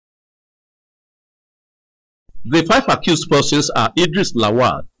The 5 accused persons are Idris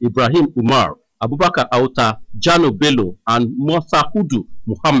Lawal, Ibrahim Umar, Abubakar Auta, Jano Bello, and Mosahudu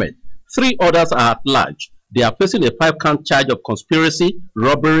Muhammad. 3 others are at large. They are facing a 5-count charge of conspiracy,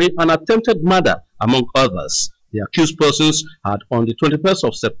 robbery, and attempted murder, among others. The accused persons had, on the 21st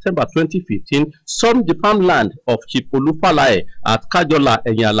of September 2015, stormed the farmland of Chief Olu Falae at Kajola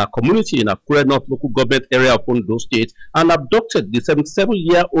Enyala community in Akure North local government area of Ondo State and abducted the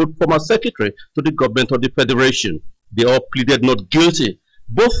 77-year-old former secretary to the government of the Federation. They all pleaded not guilty.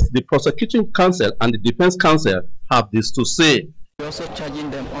 Both the prosecuting counsel and the defense counsel have this to say. We're also charging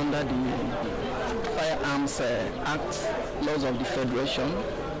them under the Firearms Act laws of the Federation.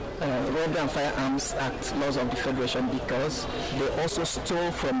 Robbery and Firearms Act laws of the Federation, because they also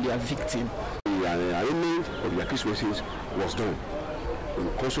stole from their victim. The arraignment of the accused persons was done in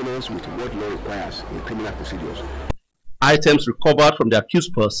consonance with what law requires in criminal procedures. Items recovered from the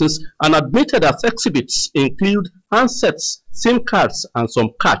accused persons and admitted as exhibits include handsets, SIM cards, and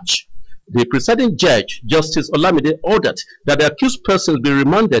some cash. The presiding judge, Justice Olamide, ordered that the accused persons be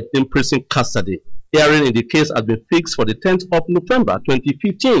remanded in prison custody. Hearing in the case has been fixed for the 10th of November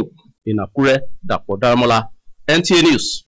 2015 in Akure, Damola, NTA News.